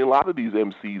money than a lot of these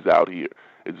MCs out here.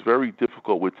 It's very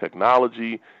difficult with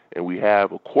technology, and we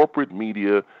have a corporate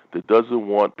media that doesn't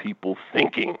want people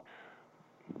thinking.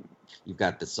 You've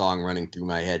got the song running through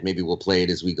my head. Maybe we'll play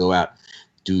it as we go out.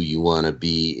 Do you want to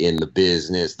be in the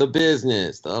business? The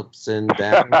business, the ups and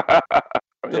downs.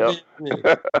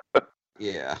 Business.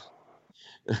 Yeah.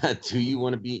 Do you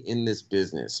want to be in this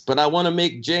business? But I want to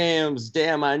make jams.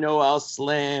 Damn, I know I'll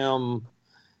slam.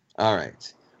 All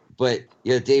right. But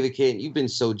yeah, David Caton, you've been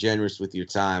so generous with your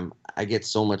time. I get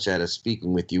so much out of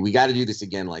speaking with you. We got to do this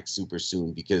again like super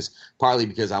soon partly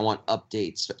because I want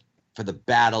updates for the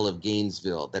Battle of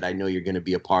Gainesville that I know you're going to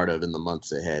be a part of in the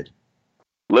months ahead.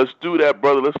 Let's do that,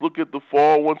 brother. Let's look at the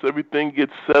fall once everything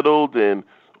gets settled. And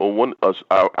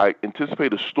I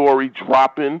anticipate a story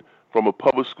dropping from a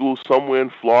public school somewhere in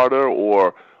Florida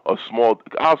or a small,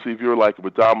 obviously if you're like a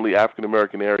predominantly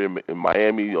African-American area in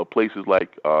Miami or places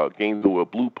like Gainesville or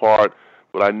Blue Part.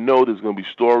 But I know there's going to be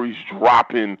stories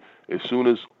dropping as soon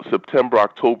as September,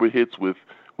 October hits with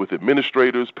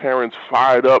administrators, parents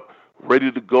fired up,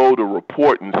 ready to go to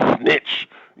report and snitch,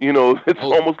 It's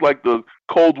almost like the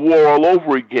Cold War all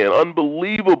over again.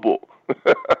 Unbelievable.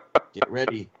 Get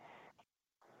ready.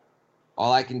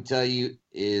 All I can tell you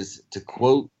is, to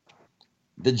quote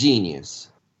the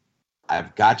genius,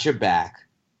 I've got your back,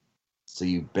 so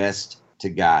you best to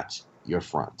got your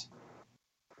front.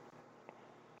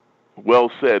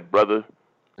 Well said, brother.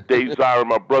 Dave Zirin,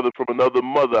 my brother from another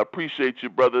mother. I appreciate you,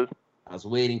 brother. I was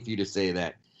waiting for you to say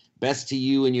that. Best to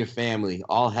you and your family.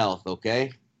 All health,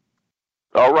 okay?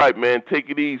 All right, man. Take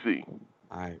it easy.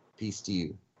 All right. Peace to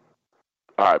you.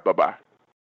 All right. Bye-bye.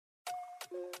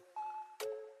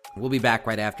 We'll be back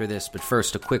right after this, but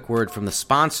first, a quick word from the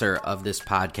sponsor of this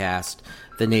podcast,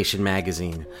 The Nation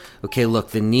magazine. Okay,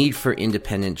 look, the need for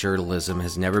independent journalism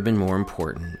has never been more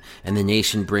important, and The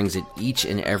Nation brings it each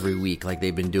and every week like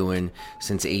they've been doing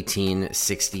since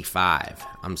 1865.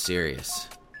 I'm serious.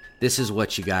 This is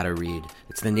what you gotta read.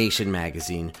 It's The Nation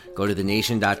magazine. Go to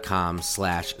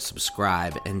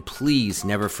thenation.com/subscribe, and please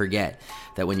never forget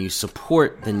that when you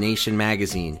support The Nation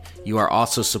magazine, you are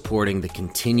also supporting the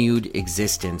continued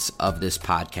existence of this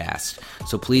podcast.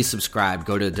 So please subscribe.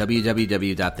 Go to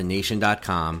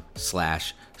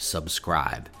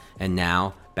www.thenation.com/subscribe. And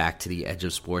now, back to the Edge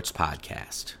of Sports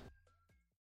podcast.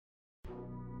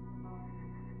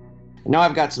 Now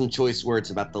I've got some choice words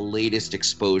about the latest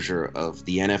exposure of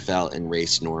the NFL and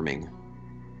race norming.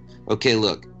 Okay,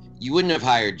 look, you wouldn't have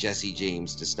hired Jesse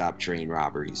James to stop train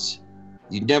robberies.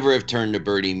 You'd never have turned to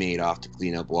Bernie Madoff to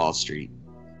clean up Wall Street.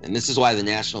 And this is why the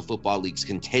National Football League's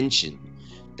contention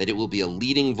that it will be a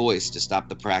leading voice to stop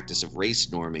the practice of race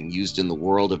norming used in the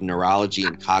world of neurology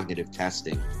and cognitive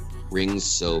testing rings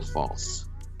so false.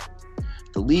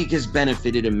 The league has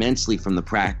benefited immensely from the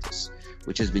practice,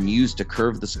 which has been used to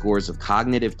curve the scores of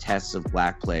cognitive tests of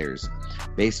black players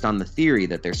based on the theory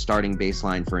that their starting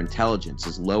baseline for intelligence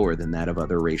is lower than that of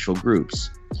other racial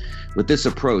groups. With this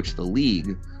approach, the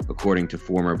league, according to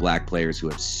former black players who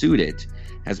have sued it,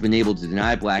 has been able to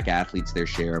deny black athletes their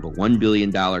share of a $1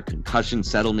 billion concussion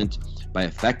settlement by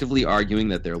effectively arguing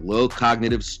that their low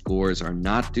cognitive scores are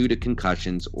not due to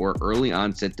concussions or early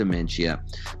onset dementia,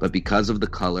 but because of the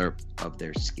color of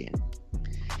their skin.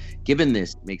 Given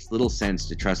this, it makes little sense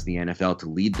to trust the NFL to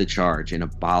lead the charge in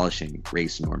abolishing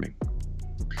race norming.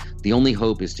 The only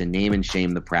hope is to name and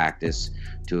shame the practice,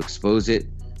 to expose it,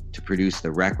 to produce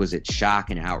the requisite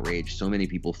shock and outrage so many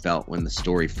people felt when the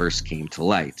story first came to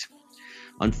light.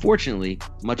 Unfortunately,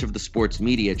 much of the sports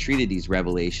media treated these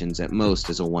revelations at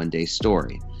most as a one-day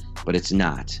story, but it's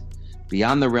not.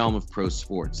 Beyond the realm of pro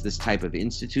sports, this type of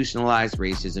institutionalized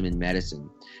racism in medicine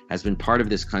has been part of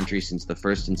this country since the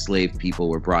first enslaved people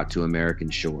were brought to American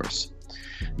shores.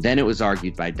 Then it was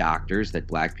argued by doctors that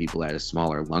black people had a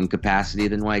smaller lung capacity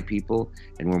than white people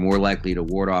and were more likely to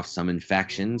ward off some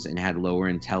infections and had lower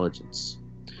intelligence.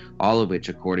 All of which,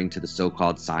 according to the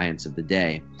so-called science of the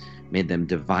day, made them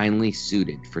divinely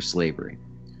suited for slavery.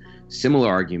 Similar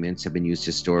arguments have been used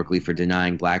historically for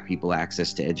denying black people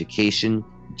access to education,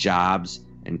 jobs,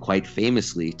 and quite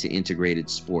famously to integrated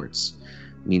sports,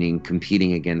 meaning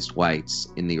competing against whites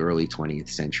in the early 20th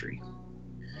century.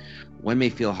 One may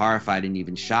feel horrified and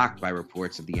even shocked by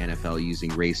reports of the NFL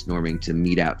using race norming to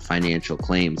mete out financial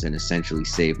claims and essentially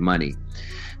save money,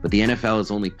 but the NFL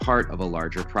is only part of a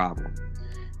larger problem.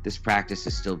 This practice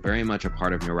is still very much a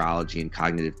part of neurology and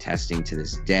cognitive testing to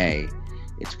this day.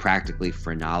 It's practically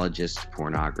phrenologist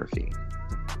pornography.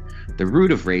 The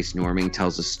root of race norming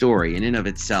tells a story in and of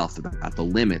itself about the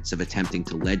limits of attempting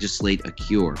to legislate a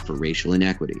cure for racial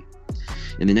inequity.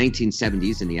 In the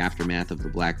 1970s, in the aftermath of the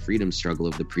Black freedom struggle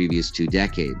of the previous 2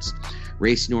 decades,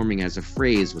 race norming as a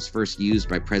phrase was first used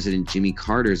by President Jimmy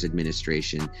Carter's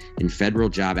administration in federal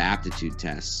job aptitude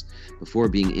tests before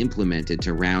being implemented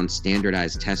to round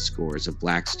standardized test scores of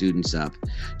black students up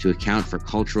to account for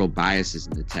cultural biases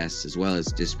in the tests as well as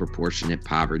disproportionate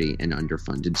poverty and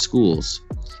underfunded schools.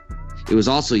 It was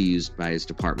also used by his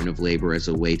Department of Labor as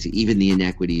a way to even the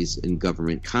inequities in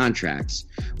government contracts,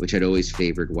 which had always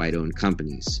favored white-owned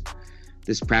companies.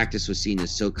 This practice was seen as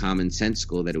so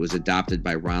commonsensical that it was adopted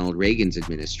by Ronald Reagan's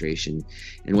administration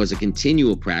and was a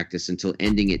continual practice until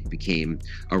ending it became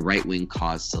a right-wing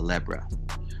cause célèbre.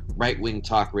 Right-wing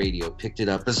talk radio picked it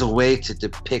up as a way to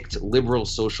depict liberal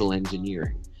social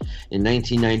engineering. In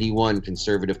 1991,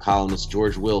 conservative columnist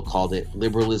George Will called it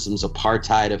liberalism's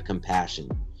apartheid of compassion.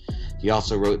 He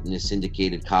also wrote in a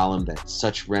syndicated column that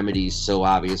such remedies so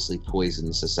obviously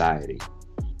poison society.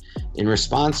 In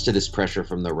response to this pressure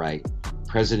from the right,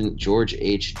 President George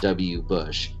H.W.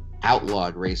 Bush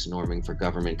outlawed race norming for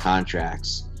government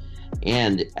contracts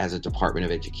and as a Department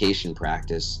of Education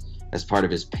practice as part of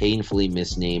his painfully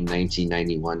misnamed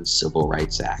 1991 Civil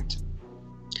Rights Act.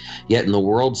 Yet in the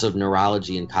worlds of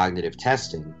neurology and cognitive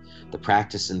testing, the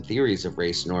practice and theories of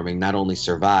race norming not only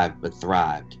survived but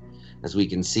thrived, as we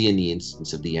can see in the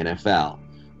instance of the NFL,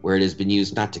 where it has been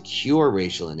used not to cure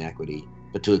racial inequity,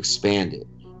 but to expand it,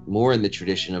 more in the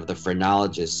tradition of the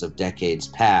phrenologists of decades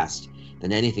past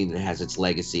than anything that has its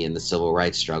legacy in the civil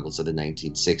rights struggles of the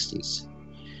 1960s.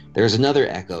 There is another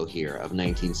echo here of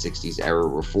 1960s era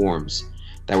reforms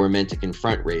that were meant to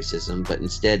confront racism, but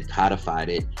instead codified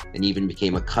it and even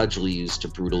became a cudgel used to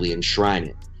brutally enshrine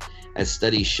it. As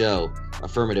studies show,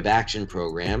 affirmative action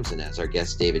programs, and as our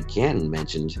guest David Cannon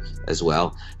mentioned as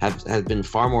well, have been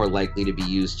far more likely to be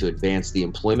used to advance the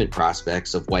employment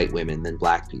prospects of white women than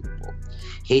black people.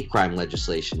 Hate crime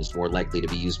legislation is more likely to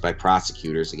be used by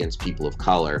prosecutors against people of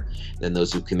color than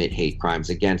those who commit hate crimes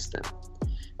against them.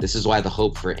 This is why the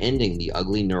hope for ending the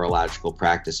ugly neurological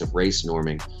practice of race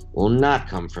norming will not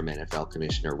come from NFL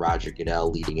Commissioner Roger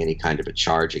Goodell leading any kind of a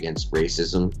charge against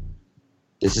racism.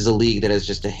 This is a league that has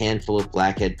just a handful of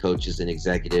black head coaches and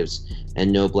executives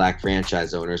and no black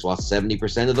franchise owners, while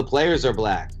 70% of the players are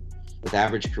black, with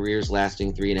average careers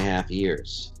lasting 3.5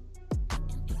 years.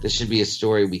 This should be a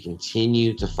story we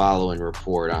continue to follow and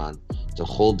report on, to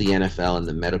hold the NFL and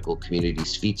the medical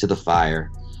community's feet to the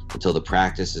fire until the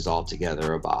practice is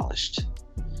altogether abolished.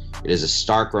 It is a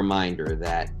stark reminder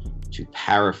that, to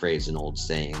paraphrase an old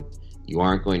saying, you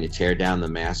aren't going to tear down the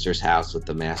master's house with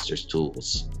the master's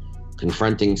tools.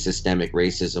 Confronting systemic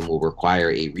racism will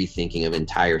require a rethinking of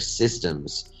entire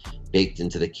systems baked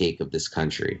into the cake of this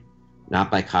country, not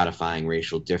by codifying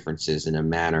racial differences in a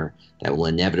manner that will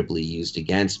inevitably be used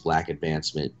against black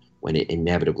advancement when it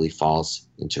inevitably falls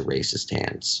into racist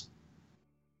hands.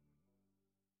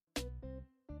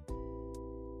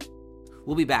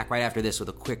 We'll be back right after this with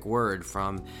a quick word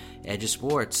from Edge of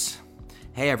Sports.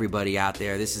 Hey everybody out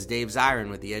there, this is Dave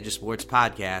Zirin with the Edge of Sports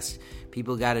podcast.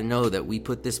 People got to know that we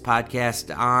put this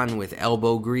podcast on with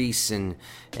elbow grease and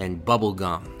bubble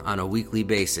gum on a weekly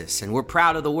basis. And we're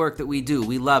proud of the work that we do.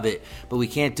 We love it, but we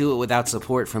can't do it without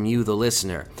support from you, the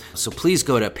listener. So please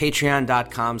go to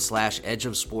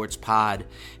patreon.com/edgeofsportspod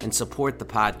and support the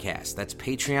podcast. That's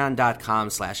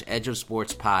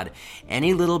patreon.com/edgeofsportspod.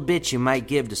 Any little bit you might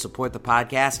give to support the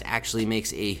podcast actually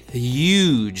makes a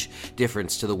huge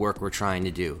difference to the work we're trying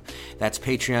to do. That's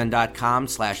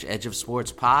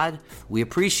patreon.com/edgeofsportspod. We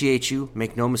appreciate you,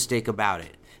 make no mistake about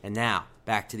it. And now,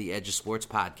 back to the Edge of Sports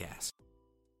podcast.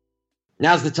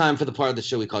 Now's the time for the part of the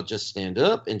show we call Just Stand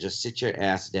Up and Just Sit Your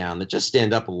Ass Down. The Just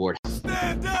Stand Up Award.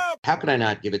 Stand up! How could I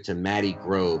not give it to Maddie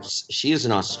Groves? She is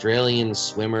an Australian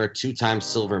swimmer, 2-time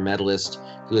silver medalist,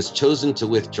 who has chosen to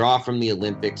withdraw from the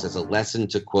Olympics as a lesson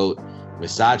to, quote,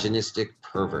 misogynistic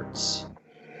perverts.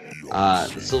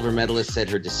 The silver medalist said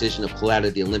her decision to pull out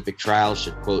of the Olympic trials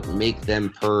should, quote, make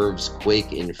them pervs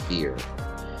quake in fear.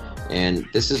 And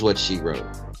this is what she wrote.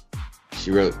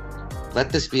 She wrote, let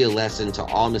this be a lesson to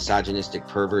all misogynistic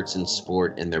perverts in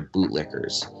sport and their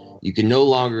bootlickers. You can no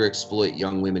longer exploit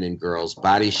young women and girls,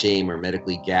 body shame or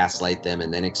medically gaslight them,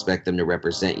 and then expect them to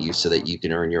represent you so that you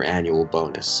can earn your annual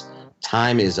bonus.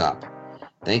 Time is up.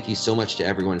 Thank you so much to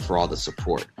everyone for all the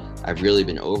support. I've really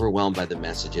been overwhelmed by the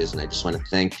messages, and I just want to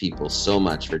thank people so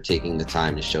much for taking the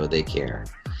time to show they care.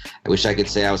 I wish I could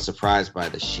say I was surprised by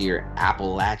the sheer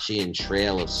Appalachian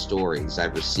trail of stories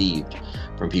I've received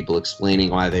from people explaining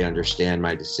why they understand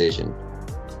my decision.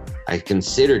 I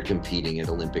considered competing at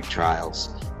Olympic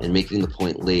trials and making the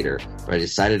point later, but I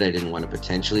decided I didn't want to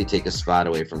potentially take a spot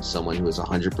away from someone who is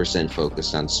 100%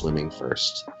 focused on swimming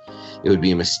first. It would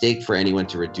be a mistake for anyone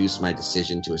to reduce my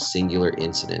decision to a singular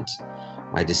incident.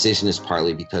 My decision is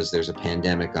partly because there's a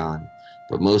pandemic on,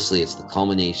 but mostly it's the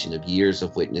culmination of years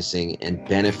of witnessing and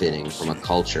benefiting from a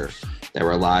culture that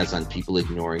relies on people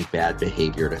ignoring bad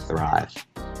behavior to thrive.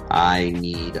 I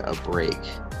need a break.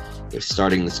 If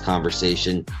starting this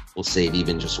conversation will save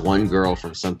even just one girl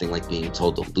from something like being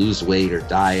told to lose weight or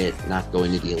diet, not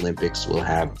going to the Olympics will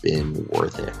have been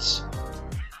worth it.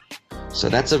 So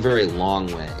that's a very long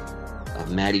way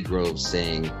of Maddie Groves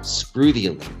saying, screw the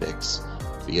Olympics,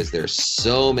 because there's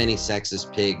so many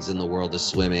sexist pigs in the world of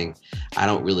swimming. I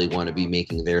don't really want to be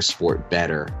making their sport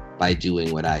better by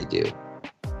doing what I do.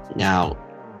 Now,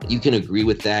 you can agree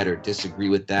with that or disagree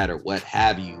with that or what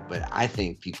have you, but I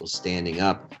think people standing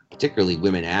up, particularly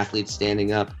women athletes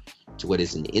standing up to what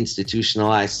is an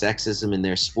institutionalized sexism in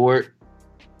their sport,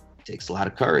 takes a lot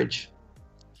of courage.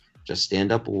 Just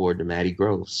Stand Up Award to Maddie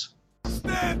Groves.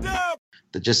 Stand up!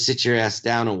 The Just Sit Your Ass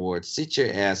Down Award, sit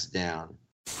your ass down,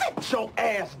 sit your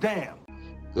ass down,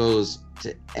 goes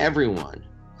to everyone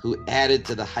who added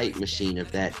to the hype machine of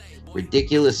that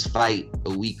ridiculous fight a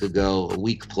week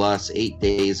plus, 8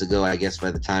 days ago, I guess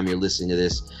by the time you're listening to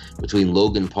this, between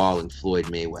Logan Paul and Floyd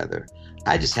Mayweather.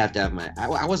 I just have to have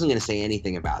I wasn't going to say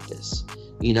anything about this.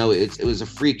 It was a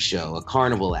freak show, a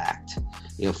carnival act.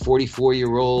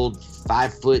 44-year-old,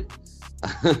 5 foot,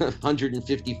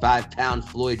 155-pound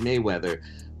Floyd Mayweather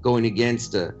going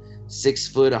against a 6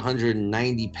 foot,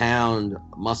 190-pound,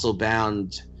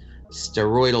 muscle-bound,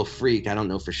 steroidal freak. I don't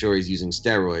know for sure he's using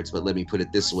steroids, but let me put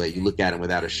it this way. You look at him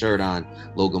without a shirt on,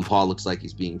 Logan Paul looks like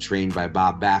he's being trained by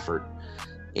Bob Baffert.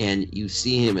 And you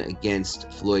see him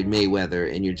against Floyd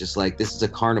Mayweather, and you're just like, this is a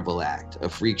carnival act, a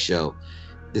freak show.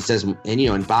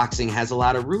 And boxing has a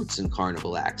lot of roots in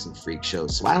carnival acts and freak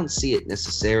shows. So I don't see it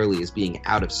necessarily as being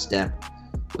out of step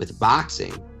with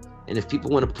boxing. And if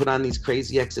people want to put on these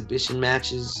crazy exhibition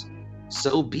matches,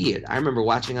 so be it. I remember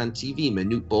watching on TV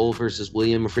Manute Bol versus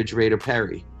William Refrigerator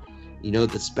Perry.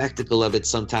 The spectacle of it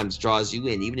sometimes draws you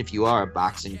in, even if you are a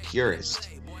boxing purist,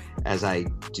 as I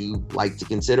do like to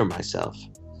consider myself.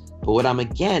 But what I'm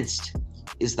against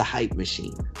is the hype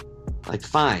machine. Like,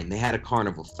 fine, they had a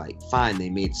carnival fight. Fine,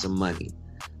 they made some money.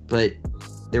 But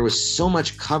there was so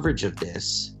much coverage of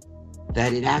this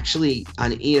that it actually,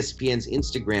 on ESPN's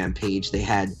Instagram page, they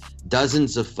had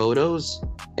dozens of photos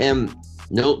and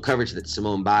no coverage that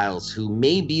Simone Biles, who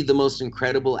may be the most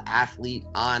incredible athlete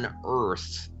on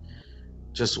earth,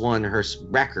 just won her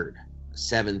record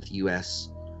 7th U.S.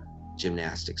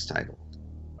 gymnastics title.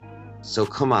 So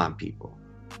come on, people.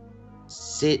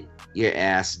 Sit your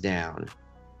ass down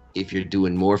if you're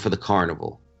doing more for the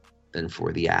carnival than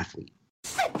for the athlete.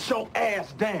 Sit your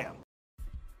ass down.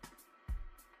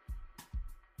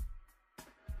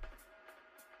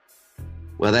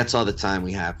 Well, that's all the time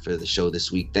we have for the show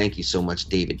this week. Thank you so much,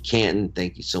 David Canton.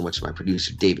 Thank you so much to my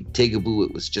producer, David Tigaboo.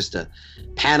 It was just a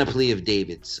panoply of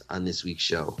Davids on this week's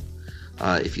show.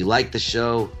 If you like the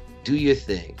show, do your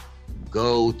thing.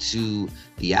 Go to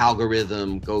the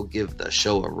algorithm, go give the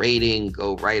show a rating,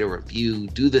 go write a review,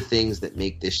 do the things that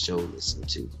make this show listened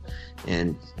to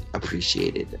and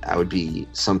appreciated. That would be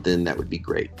something that would be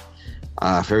great.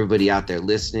 For everybody out there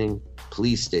listening,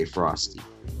 please stay frosty.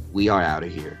 We are out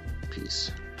of here.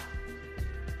 Peace.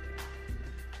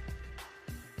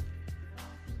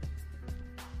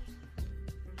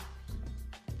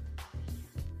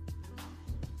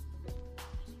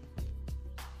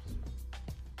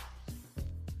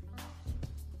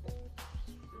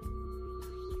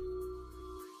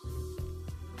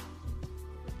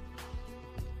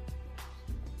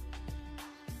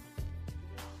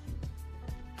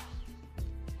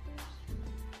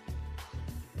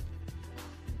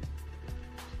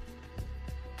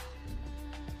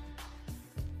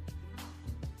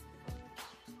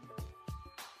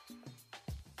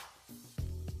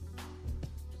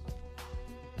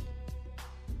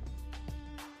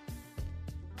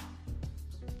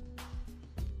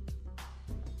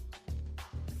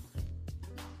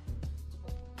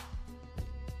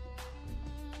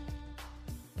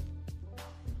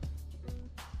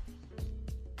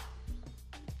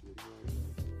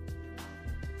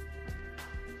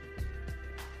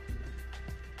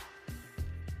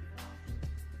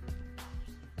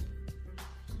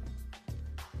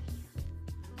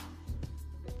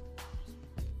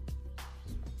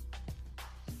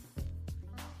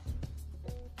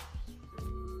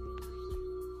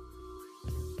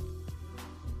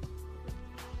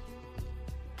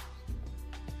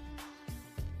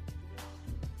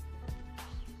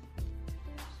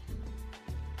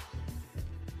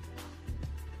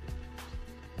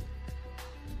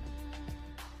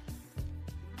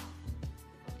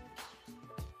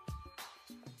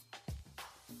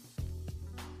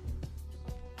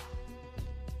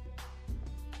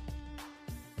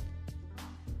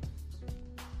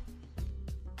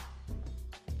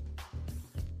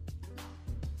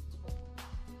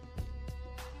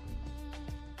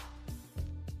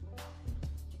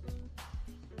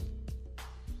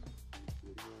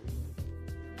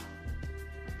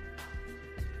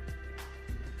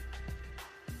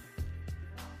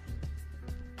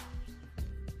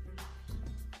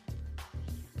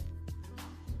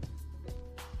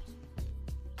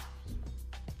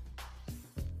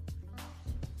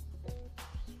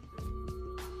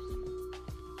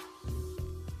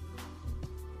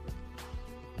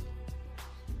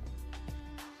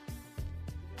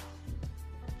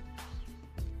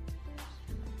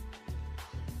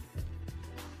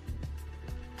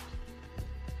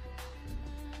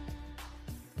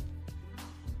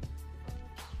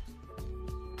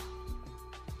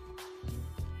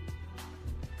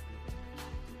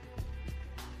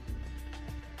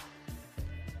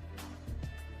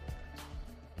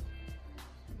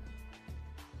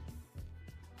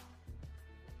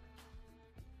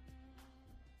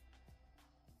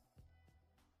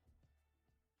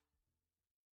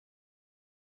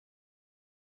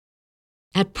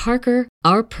 At Parker,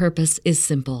 our purpose is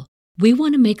simple. We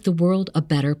want to make the world a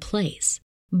better place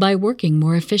by working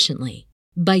more efficiently,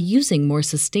 by using more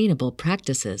sustainable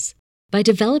practices, by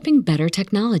developing better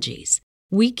technologies.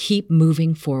 We keep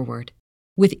moving forward.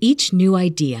 With each new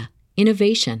idea,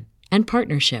 innovation, and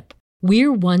partnership,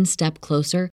 we're one step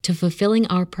closer to fulfilling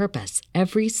our purpose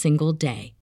every single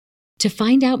day. To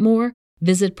find out more,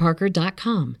 visit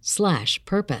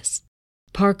parker.com/purpose.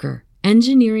 Parker,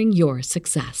 engineering your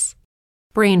success.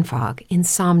 Brain fog,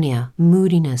 insomnia,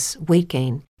 moodiness, weight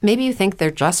gain. Maybe you think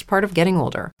they're just part of getting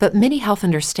older, but MIDI Health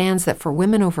understands that for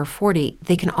women over 40,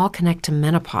 they can all connect to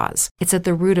menopause. It's at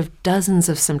the root of dozens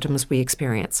of symptoms we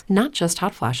experience, not just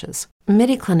hot flashes.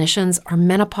 MIDI clinicians are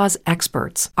menopause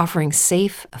experts, offering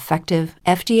safe, effective,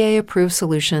 FDA-approved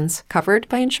solutions covered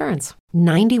by insurance.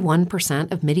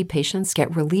 91% of MIDI patients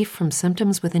get relief from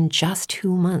symptoms within just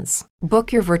 2 months.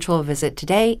 Book your virtual visit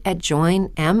today at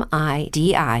joinmidi.com.